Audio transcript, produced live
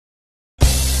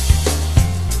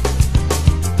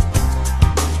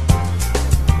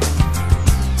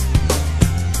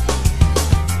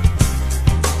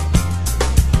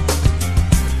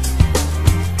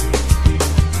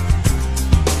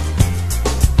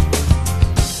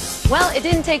Well, it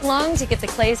didn't take long to get the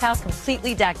Clay's house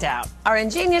completely decked out. Our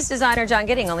ingenious designer, John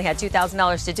Gidding, only had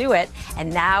 $2,000 to do it,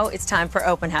 and now it's time for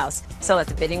open house. So let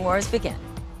the bidding wars begin.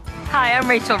 Hi, I'm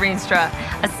Rachel Reenstra,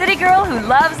 a city girl who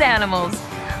loves animals.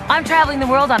 I'm traveling the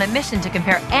world on a mission to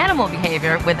compare animal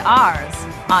behavior with ours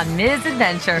on Ms.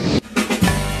 Adventure.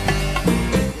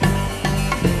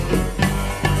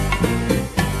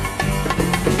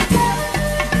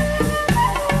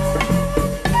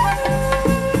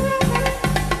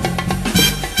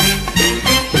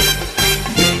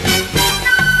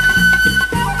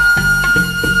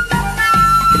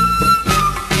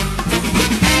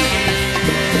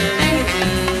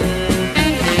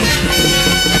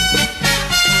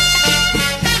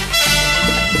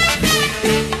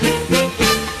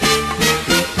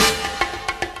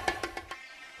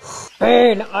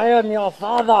 Bane, I am your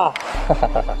father.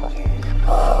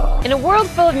 In a world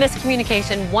full of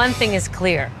miscommunication, one thing is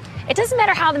clear. It doesn't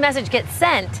matter how the message gets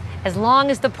sent, as long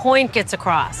as the point gets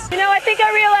across. You know, I think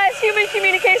I realize human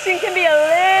communication can be a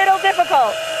little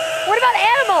difficult. What about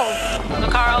animals?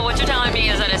 So, Carl, what you're telling me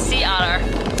is that a sea otter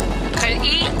can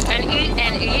eat and eat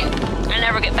and eat and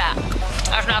never get fat.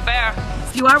 That's not fair.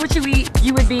 You are what you eat.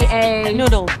 You would be a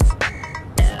noodle.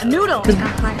 A noodle. A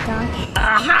hot dog.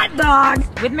 A hot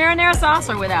dog! With marinara sauce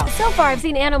or without? So far, I've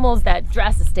seen animals that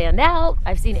dress to stand out.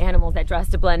 I've seen animals that dress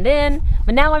to blend in.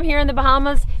 But now I'm here in the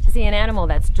Bahamas to see an animal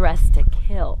that's dressed to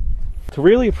kill. To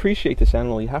really appreciate this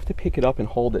animal, you have to pick it up and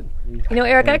hold it. You know,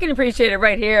 Eric, I can appreciate it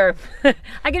right here.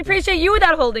 I can appreciate you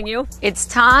without holding you. It's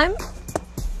time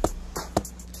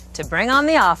to bring on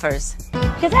the offers.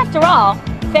 Because after all,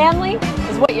 family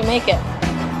is what you make it.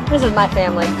 This is my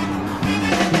family.